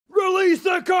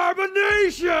the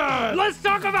carbonation! Let's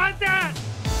talk about that!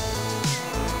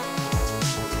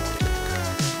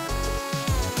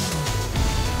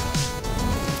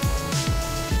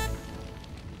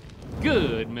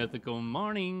 Good mythical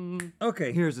morning.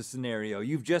 Okay, here's a scenario.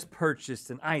 You've just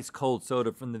purchased an ice cold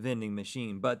soda from the vending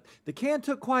machine, but the can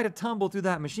took quite a tumble through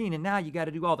that machine, and now you gotta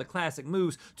do all the classic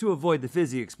moves to avoid the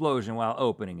fizzy explosion while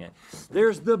opening it.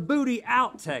 There's the booty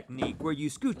out technique, where you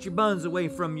scoot your buns away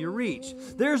from your reach.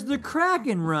 There's the crack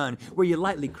and run, where you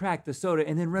lightly crack the soda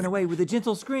and then run away with a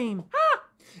gentle scream. Ah!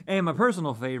 And my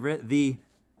personal favorite, the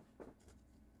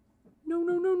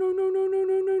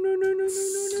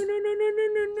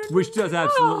which does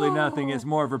absolutely nothing. It's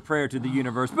more of a prayer to the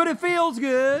universe, but it feels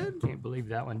good. Can't believe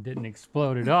that one didn't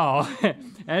explode at all.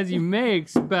 As you may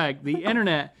expect, the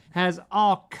internet has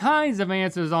all kinds of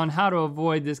answers on how to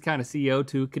avoid this kind of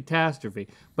CO2 catastrophe.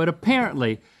 But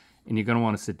apparently, and you're gonna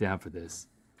wanna sit down for this.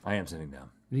 I am sitting down.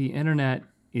 The internet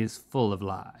is full of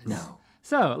lies. No.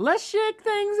 So let's shake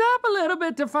things up a little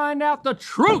bit to find out the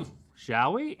truth,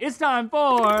 shall we? It's time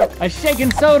for a shaken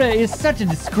soda is such a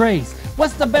disgrace.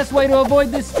 What's the best way to avoid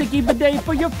this sticky bidet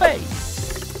for your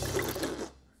face?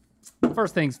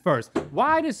 First things first,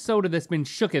 why does soda that's been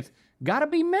shooketh gotta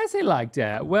be messy like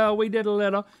that? Well, we did a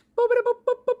little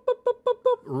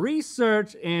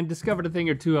research and discovered a thing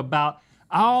or two about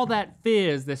all that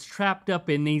fizz that's trapped up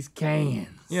in these cans.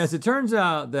 Yes, it turns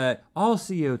out that all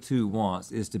CO2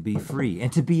 wants is to be free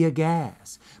and to be a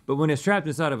gas. But when it's trapped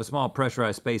inside of a small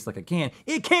pressurized space like a can,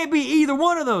 it can't be either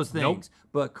one of those things. Nope.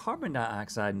 But carbon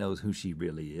dioxide knows who she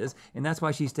really is, and that's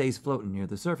why she stays floating near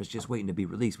the surface, just waiting to be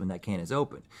released when that can is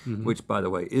opened. Which, by the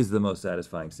way, is the most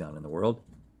satisfying sound in the world.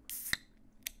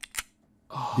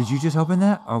 Oh. Did you just open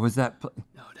that, or was that?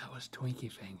 No, that was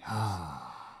Twinkie fingers.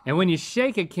 And when you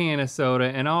shake a can of soda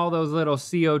and all those little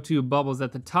CO2 bubbles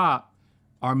at the top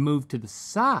are moved to the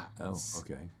sides. Oh,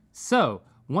 okay. So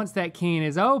once that can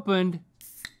is opened,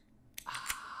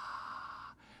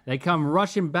 they come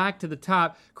rushing back to the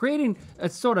top, creating a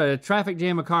sort of traffic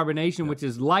jam of carbonation, which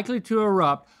is likely to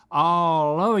erupt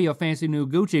all over your fancy new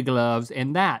Gucci gloves,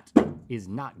 and that is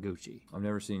not Gucci. I've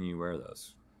never seen you wear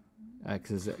those.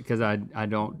 Because I'm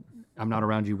not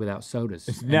around you without sodas,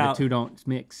 and Now- the two don't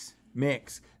mix.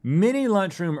 Many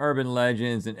lunchroom urban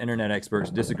legends and internet experts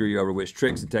disagree over which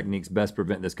tricks and techniques best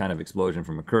prevent this kind of explosion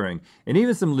from occurring. And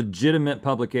even some legitimate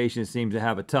publications seem to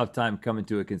have a tough time coming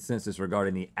to a consensus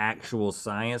regarding the actual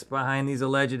science behind these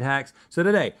alleged hacks. So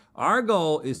today, our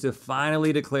goal is to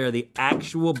finally declare the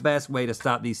actual best way to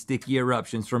stop these sticky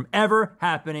eruptions from ever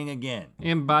happening again.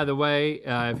 And by the way,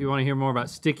 if you want to hear more about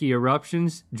sticky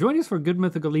eruptions, join us for Good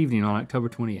Mythical Evening on October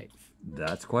 28th.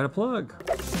 That's quite a plug.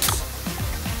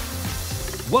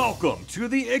 Welcome to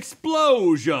the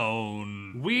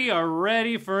explosion. We are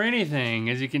ready for anything,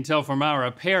 as you can tell from our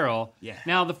apparel. Yeah.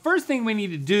 Now, the first thing we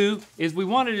need to do is we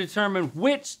want to determine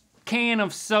which can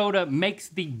of soda makes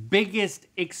the biggest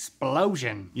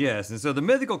explosion. Yes, and so the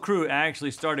Mythical crew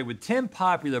actually started with 10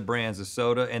 popular brands of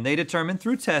soda, and they determined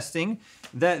through testing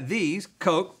that these,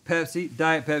 Coke, Pepsi,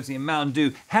 Diet Pepsi, and Mountain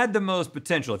Dew, had the most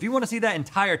potential. If you want to see that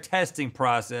entire testing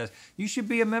process, you should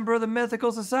be a member of the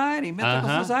Mythical Society,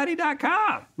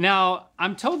 mythicalsociety.com. Now,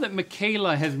 I'm told that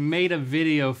Michaela has made a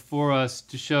video for us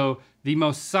to show the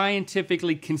most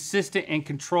scientifically consistent and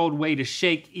controlled way to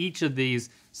shake each of these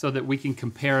so that we can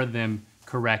compare them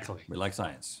correctly. We like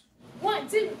science. 1,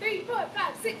 2, 3, 4,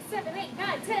 5, 6, 7, 8,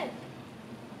 9, 10.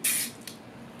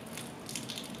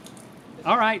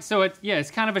 All right, so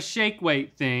it's kind of a shake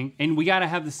weight thing, and we gotta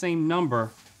have the same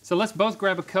number. So let's both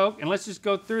grab a Coke, and let's just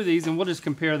go through these, and we'll just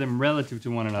compare them relative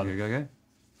to one another. Okay.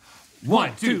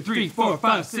 1, 2, 3, 4,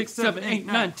 5, 6, 7, 8,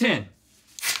 9, 10.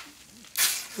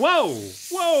 Whoa,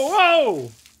 whoa,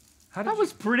 whoa! That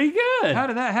was pretty good. How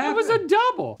did that happen? It was a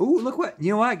double. Ooh, look what,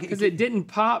 you know what? Because it didn't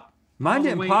pop. Mine all the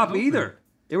didn't way pop open. either.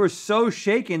 They were so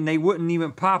shaken, they wouldn't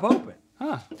even pop open.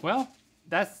 Huh, well,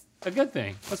 that's a good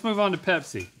thing. Let's move on to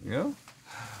Pepsi. Yeah.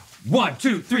 1,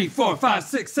 2, 3, 4, 5,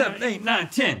 6, 7, 8, 9,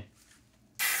 10.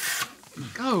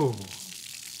 Go.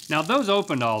 Now those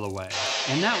opened all the way,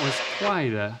 and that was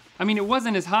quite a, I mean, it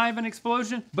wasn't as high of an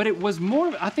explosion, but it was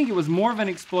more, I think it was more of an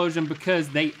explosion because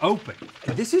they opened.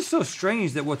 This is so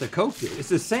strange that what the Coke did. It's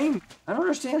the same, I don't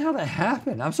understand how that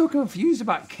happened. I'm so confused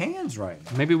about cans right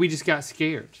now. Maybe we just got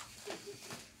scared.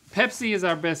 Pepsi is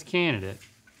our best candidate.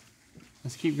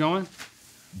 Let's keep going.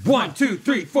 1, 2,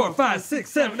 3, 4, 5, 6,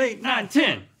 7, 8, 9,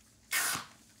 10.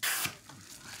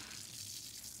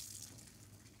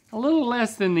 A little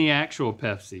less than the actual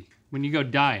Pepsi when you go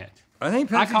diet. I think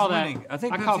Pepsi's I call winning. that,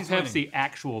 I call Pepsi's Pepsi winning.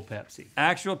 actual Pepsi.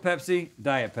 Actual Pepsi,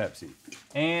 Diet Pepsi.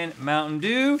 And Mountain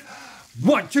Dew.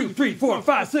 1, 2, 3, 4,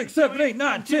 5, 6, 7, 8,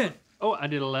 9, 10. Oh, I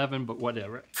did 11, but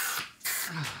whatever.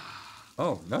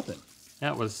 Oh, nothing.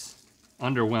 That was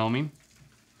underwhelming.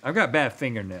 I've got bad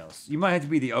fingernails. You might have to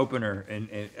be the opener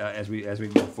as we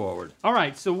move forward. All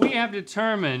right, so we have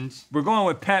determined. We're going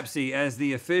with Pepsi as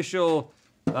the official,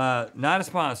 not a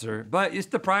sponsor, but it's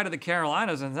the pride of the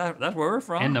Carolinas, and that's where we're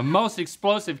from. And the most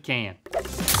explosive can.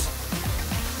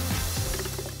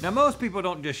 Now, most people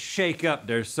don't just shake up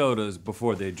their sodas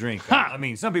before they drink them. I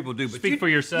mean, some people do, but Speak for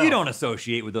yourself. You don't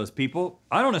associate with those people.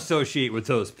 I don't associate with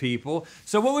those people.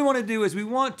 So what we want to do is we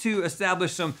want to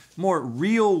establish some more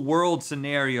real world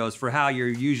scenarios for how you're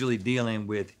usually dealing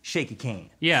with shaky can.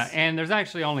 Yeah, and there's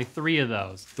actually only 3 of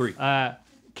those. 3.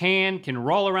 Can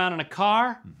roll around in a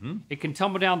car. It can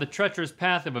tumble down the treacherous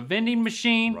path of a vending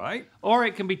machine. Right. Or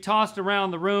it can be tossed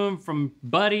around the room from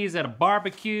buddies at a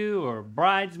barbecue or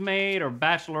bridesmaid or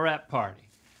bachelorette party.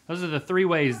 Those are the 3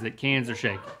 ways that cans are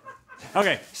shaken.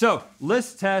 Okay, so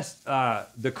let's test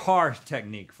the car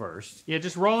technique first. Yeah,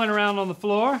 just rolling around on the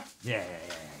floor. Yeah.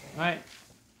 All right,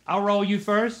 I'll roll you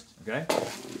first. Okay.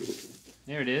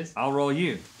 There it is. I'll roll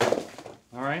you.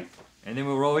 All right. And then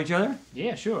we'll roll each other?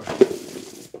 Yeah, sure.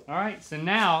 All right, so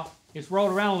now it's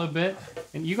rolled around a little bit,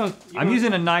 and I'm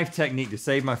using a knife technique to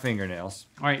save my fingernails.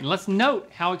 All right, and let's note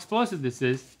how explosive this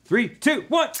is. 3, 2,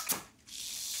 1.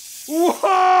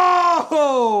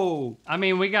 Whoa! I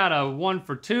mean, we got a 1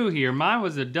 for 2 here. Mine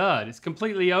was a dud. It's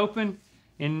completely open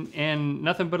and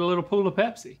nothing but a little pool of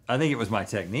Pepsi. I think it was my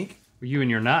technique. For you and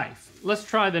your knife. Let's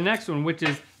try the next one, which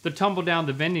is the tumble down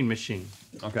the vending machine.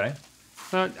 Okay.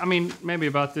 I mean, maybe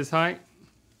about this height.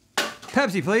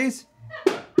 Pepsi, please.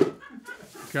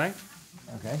 Okay.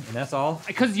 Okay, and that's all?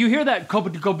 Because you hear that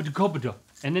kobodo,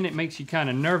 and then it makes you kind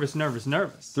of nervous.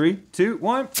 3, 2,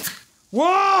 1.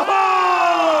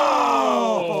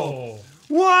 Whoa!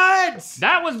 What?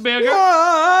 That was bigger.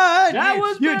 What? That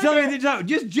was You're telling me bigger.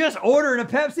 just ordering a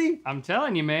Pepsi? I'm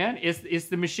telling you, man, it's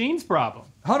the machine's problem.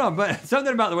 Hold on, but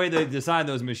something about the way they design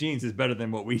those machines is better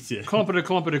than what we did.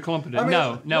 Clumpity. I mean,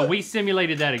 No, look- we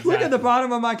simulated that exactly. Look at the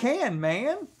bottom of my can,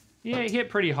 man. Yeah, it hit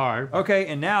pretty hard. Okay,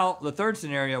 and now the third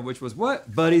scenario, which was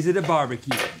what? Buddies at a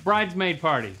barbecue. Bridesmaid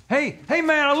party. Hey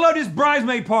man, I love this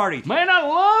bridesmaid party. Man, I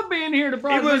love being here to It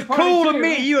bridesmaid was party cool to too.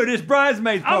 meet you at this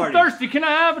bridesmaid I'm party. thirsty. Can I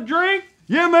have a drink?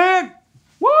 Yeah, man.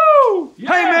 Woo!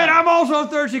 Yeah. Hey, man, I'm also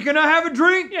thirsty. Can I have a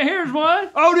drink? Yeah, here's one.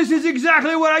 Oh, this is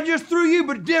exactly what I just threw you,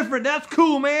 but different. That's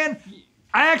cool, man.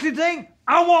 I actually think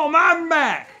I want mine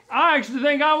back. I actually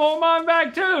think I want mine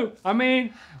back too. I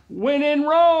mean, when in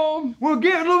Rome. We'll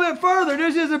get a little bit further.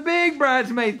 This is a big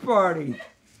bridesmaid party.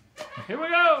 Here we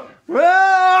go.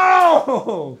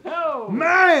 Whoa! Oh.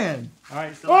 Man! All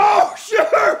right. So Oh,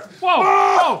 sure!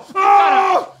 Whoa!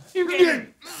 Oh!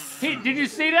 Did you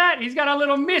see that? He's got a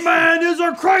little missy. Man, this is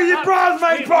a crazy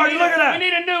bridesmaid party. Look at that.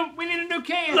 We need a new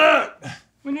can. Look.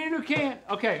 We need a new can.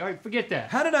 Okay, all right, forget that.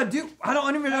 How did I do? I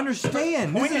don't even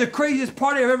understand. This is the craziest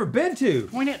party I've ever been to.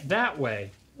 Point it that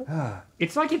way.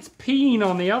 It's like it's peeing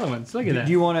on the other ones. Look at that.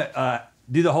 Do you want to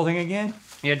do the whole thing again?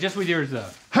 Yeah, just with yours though.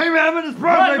 Hey man, I'm at this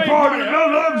bridesmaid party.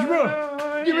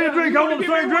 Give me a drink. I want the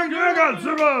same drink that I got.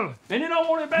 And then I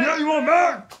want it back. Yeah, you want it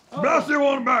back? But I still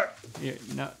want it back. Yeah,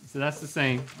 no, so that's the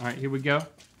same. All right, here we go.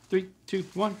 3, 2,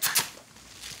 1.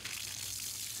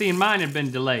 See, and mine had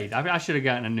been delayed. I should have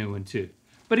gotten a new one too.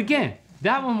 But again,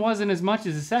 that one wasn't as much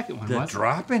as the second one, The was it?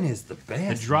 dropping is the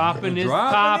best. The dropping is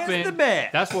dropping popping. is the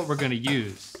best. That's what we're gonna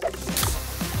use.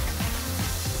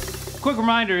 Quick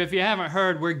reminder, if you haven't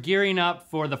heard, we're gearing up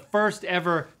for the first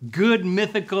ever Good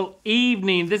Mythical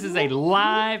evening. This is a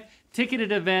live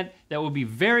ticketed event that will be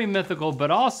very mythical, but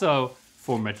also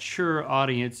for mature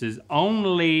audiences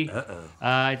only.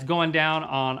 It's going down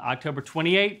on October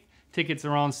 28th. Tickets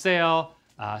are on sale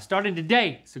starting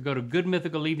today, so go to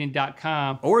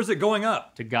goodmythicalevening.com Or is it going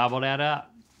up? to gobble that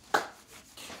up.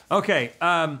 Okay,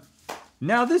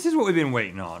 now this is what we've been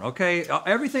waiting on, okay?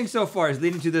 Everything so far is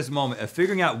leading to this moment of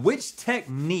figuring out which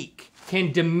technique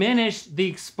Can diminish the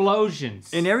explosions.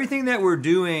 and everything that we're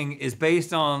doing is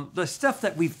based on the stuff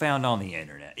that we found on the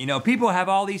internet. You know, people have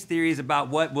all these theories about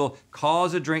what will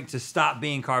cause a drink to stop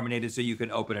being carbonated so you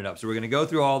can open it up. So we're gonna go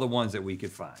through all the ones that we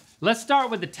could find. Let's start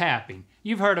with the tapping.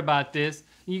 You've heard about this.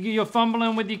 You're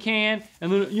fumbling with your can,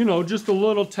 and then, you know, just a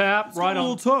little tap right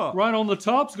on the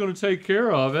top's gonna take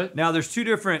care of it. Now there's two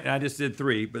different, I just did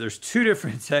 3, but there's 2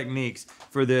 different techniques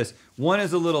for this. One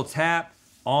is a little tap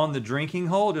on the drinking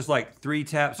hole, just like 3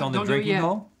 taps on the Don't do it drinking yet.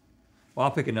 hole. Well,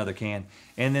 I'll pick another can.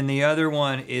 And then the other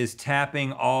one is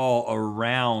tapping all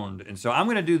around. And so I'm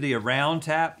gonna do the around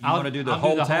tap. You wanna do the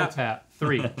whole tap?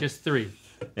 3, just 3.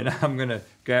 And I'm gonna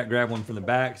grab one from the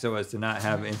back so as to not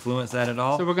have influence that at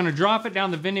all. So we're gonna drop it down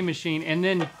the vending machine and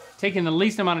then taking the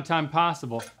least amount of time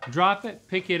possible. Drop it,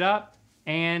 pick it up,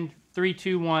 and 3,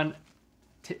 2, 1.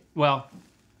 Well,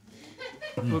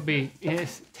 would be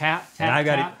tap. And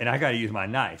I gotta use my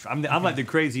knife. I'm like the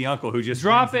crazy uncle who just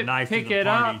drop brings it, the knife pick to the it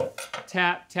party. up,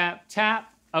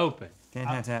 tap, open.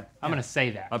 Tap. I'm gonna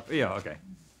say that. Yeah, okay.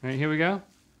 All right, here we go.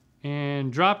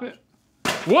 And drop it.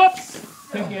 Whoops!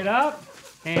 Pick it up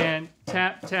and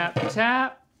tap.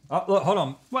 Oh, look, hold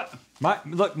on. What?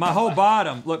 My whole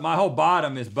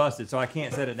bottom is busted, so I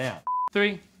can't set it down.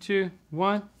 3, 2,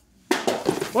 1.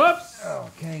 Whoops!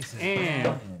 Okay, so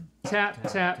And tap.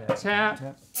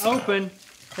 Open.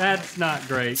 That's not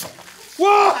great.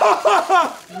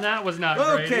 Whoa! That was not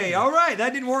great. Okay, all right,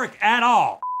 that didn't work at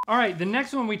all. All right, the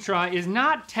next one we try is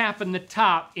not tapping the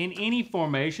top in any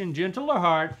formation, gentle or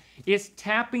hard. It's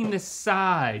tapping the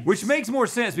sides. Which makes more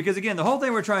sense because again, the whole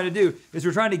thing we're trying to do is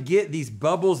we're trying to get these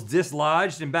bubbles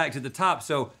dislodged and back to the top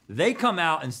so they come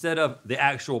out instead of the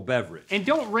actual beverage. And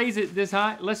don't raise it this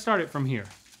high. Let's start it from here.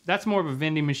 That's more of a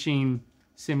vending machine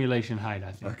simulation height,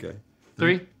 I think. Okay.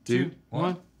 3, 2,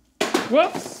 1.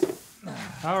 Whoops!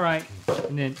 All right,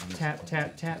 and then tap,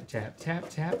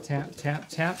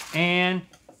 and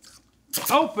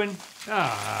open.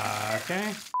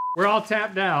 Okay. We're all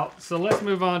tapped out, so let's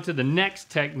move on to the next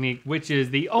technique, which is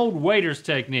the old waiters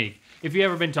technique. If you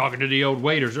ever been talking to the old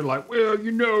waiters, they're like, well,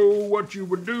 you know, what you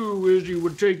would do is you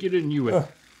would take it and you would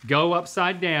go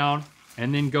upside down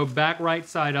and then go back right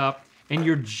side up, and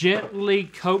you're gently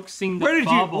coaxing the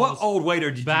bubbles what old waiter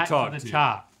did you back talk to to? the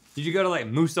top. Did you go to like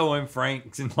Musso and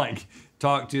Frank's and like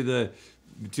talk to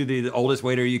the oldest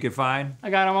waiter you could find? I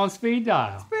got him on speed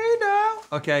dial. Speed dial.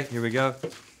 Okay, here we go.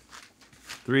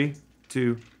 3,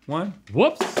 2, 1.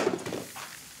 Whoops.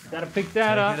 Gotta pick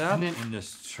that up, and then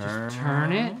just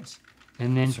turn it,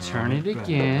 and then turn it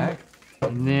again, back.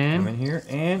 and then Come in here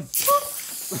and.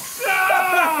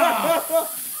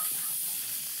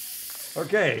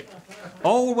 Okay,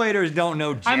 old waiters don't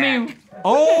know jack. I mean,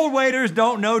 old waiters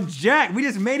don't know jack. We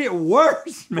just made it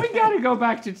worse, man. we gotta go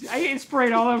back to, it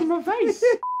sprayed all over my face.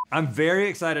 I'm very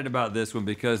excited about this one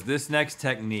because this next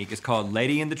technique is called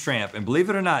Lady and the Tramp. And believe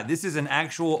it or not, this is an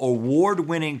actual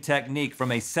award-winning technique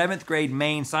from a 7th grade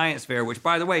Maine science fair, which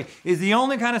by the way, is the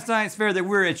only kind of science fair that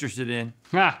we're interested in.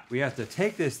 We have to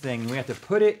take this thing and we have to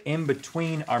put it in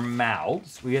between our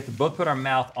mouths. We have to both put our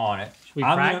mouth on it. Should we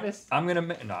practice?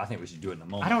 No, I think we should do it in a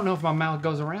moment. I don't know if my mouth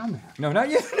goes around there. No, not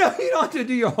yet. No, you don't have to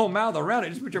do your whole mouth around it.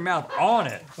 Just put your mouth on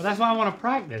it. Well, that's why I want to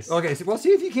practice. Okay, so, well, see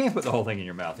if you can put the whole thing in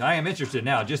your mouth. I am interested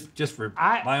now, just for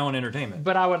my own entertainment.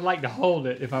 But I would like to hold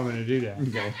it if I'm going to do that.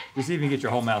 Okay, just see if you can get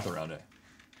your whole mouth around it.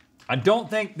 I don't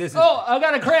think this is... Oh, I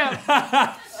got a cramp.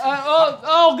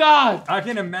 Oh, God. I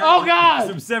can imagine Oh, God.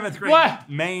 some 7th grade What?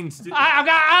 Maine students. I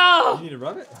got, You need to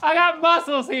rub it? I got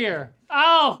muscles here.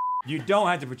 Oh. You don't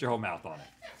have to put your whole mouth on it.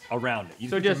 Around it. You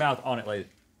just put your mouth on it like this.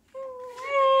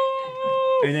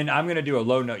 And then I'm going to do a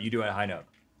low note. You do a high note.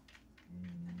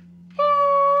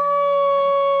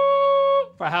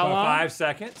 For how long? 5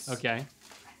 seconds. Okay.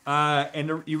 And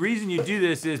the reason you do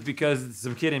this is because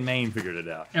some kid in Maine figured it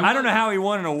out. And I don't know how he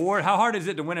won an award. How hard is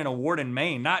it to win an award in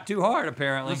Maine? Not too hard,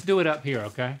 apparently. Let's do it up here,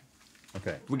 okay?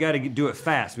 Okay. We got to do it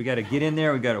fast. We got to get in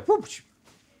there. We got to whoosh,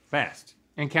 fast.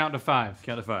 And count to 5.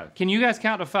 Count to 5. Can you guys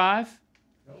count to 5?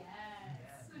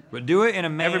 But do it in a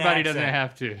Maine Everybody accent. doesn't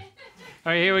have to. All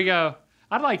right, here we go.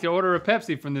 I'd like to order a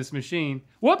Pepsi from this machine.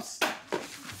 Whoops!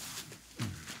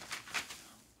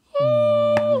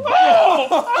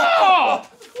 Oh!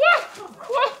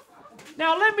 What?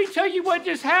 Now let me tell you what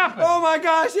just happened. Oh my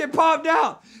gosh, it popped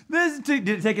out. Did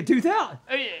it take a tooth out?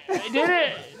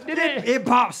 Did it? It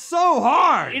popped so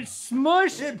hard. It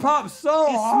smushed. It popped so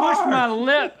It hard. smushed my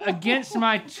lip against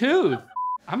my tooth.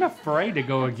 I'm afraid to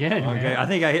go again. Okay, man. I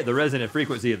think I hit the resonant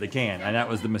frequency of the can, and that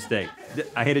was the mistake.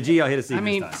 I hit a G, I'll hit a C I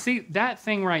mean, this time. see that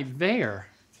thing right there.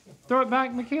 Throw it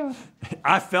back, Mikhail.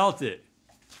 I felt it.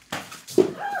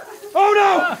 Oh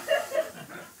no!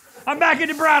 I'm back at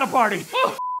the bridal party.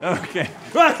 Okay.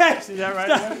 See that right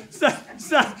there?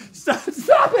 Stop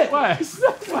it! What?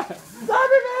 Stop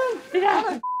it,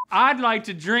 man! I'd like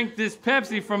to drink this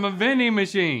Pepsi from a vending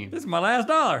machine. This is my last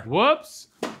dollar. Whoops.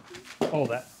 Hold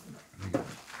that.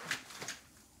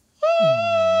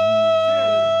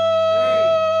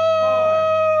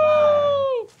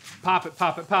 Pop it,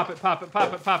 pop it, pop it, pop it,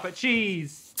 pop it, pop it,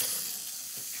 cheese.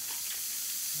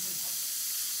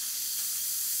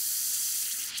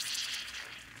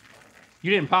 You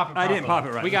didn't pop it I didn't pop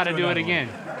it right. We got to Let's do do it another again.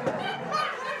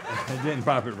 I didn't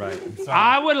pop it right. I'm sorry.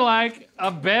 I would like a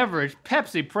beverage,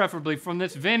 Pepsi preferably, from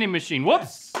this vending machine.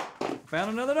 Whoops.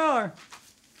 Found another dollar.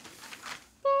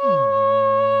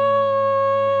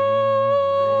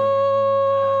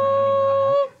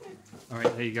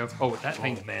 There you go. Oh, that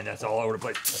thing. Oh man, that's all over the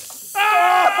place.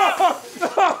 Oh,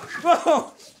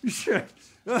 shit.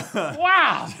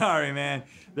 Wow. Sorry, man.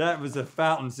 That was a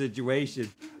fountain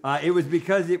situation. It was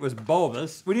because it was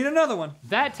bulbous. We need another one.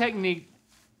 That technique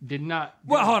did not.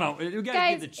 Well, hold on. We gotta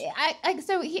Guys, get the. this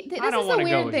don't is a wanna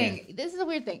go weird thing. This is a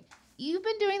weird thing. You've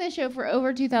been doing this show for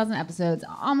over 2,000 episodes,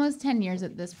 almost 10 years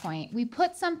at this point. We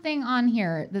put something on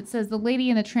here that says The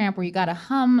Lady and the Tramp where you gotta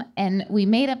hum, and we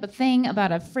made up a thing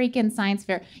about a freaking science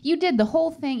fair. You did the whole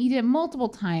thing. You did it multiple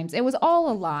times. It was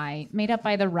all a lie made up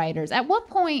by the writers. At what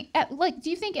point,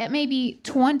 do you think at maybe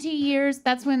 20 years,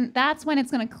 that's when it's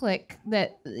gonna click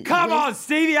that... Come on,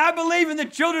 Stevie. I believe in the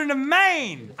children of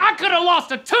Maine. I could have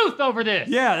lost a tooth over this.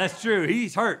 Yeah, that's true.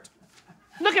 He's hurt.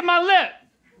 Look at my lip.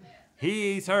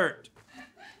 He's hurt.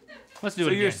 Let's do it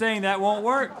So again. you're saying that won't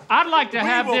work? I'd like to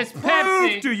have We will this prove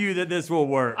Pepsi. to you that this will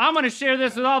work. I'm gonna share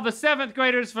this with all the 7th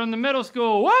graders from the middle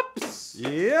school. Whoops!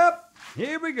 Yep.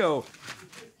 Here we go.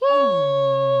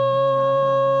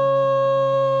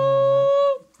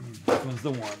 This one's the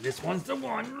one. This one's the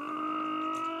one.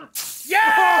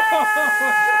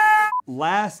 Yeah!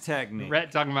 Last technique.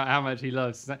 Rhett talking about how much he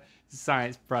loves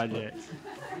science projects.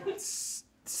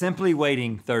 Simply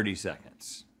waiting 30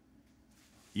 seconds.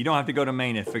 You don't have to go to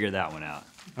Maine and figure that one out.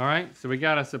 All right, so we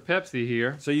got us a Pepsi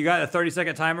here. So you got a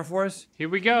 30-second timer for us? Here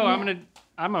we go. Yeah.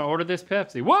 I'm gonna order this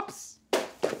Pepsi. Whoops!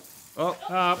 Oh.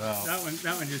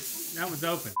 That one's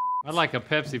open. I'd like a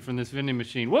Pepsi from this vending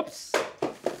machine. Whoops!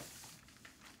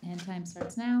 And time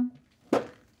starts now. Don't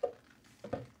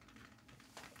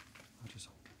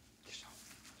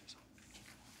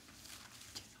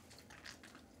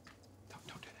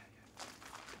do that yet.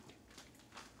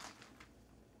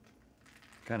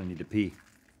 Kind of need to pee.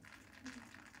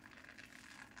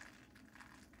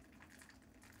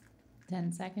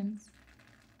 10 seconds.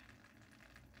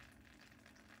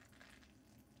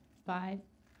 5,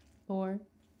 4,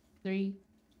 3,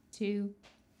 2,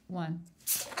 1.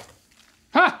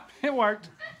 Ha! It worked.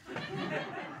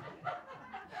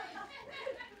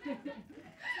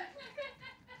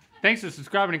 Thanks for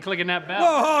subscribing and clicking that bell.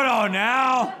 Whoa, hold on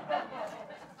now.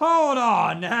 Hold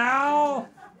on now.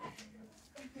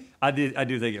 I do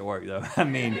think it worked though. I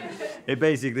mean, it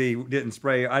basically didn't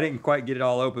spray. I didn't quite get it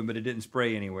all open, but it didn't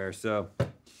spray anywhere, so.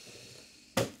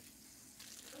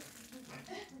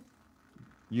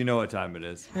 You know what time it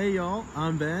is. Hey y'all,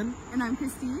 I'm Ben. And I'm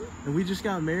Christine. And we just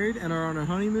got married and are on our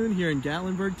honeymoon here in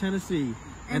Gatlinburg, Tennessee.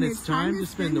 And it's time to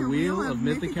spin the wheel of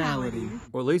mythicality.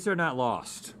 Well, at least they're not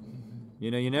lost. You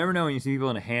know, you never know when you see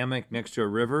people in a hammock next to a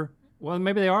river. Well,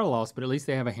 maybe they are lost, but at least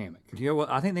they have a hammock. You know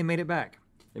what? I think they made it back.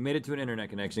 They made it to an internet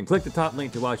connection. Click the top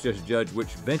link to watch us judge which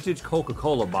vintage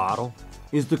Coca-Cola bottle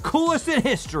is the coolest in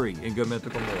history in Good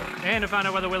Mythical lore. And to find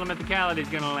out where the wheel of mythicality is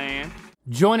gonna land.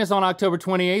 Join us on October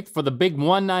 28th for the big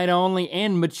one night only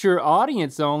and mature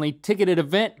audience only ticketed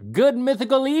event, Good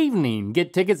Mythical Evening.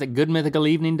 Get tickets at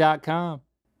goodmythicalevening.com.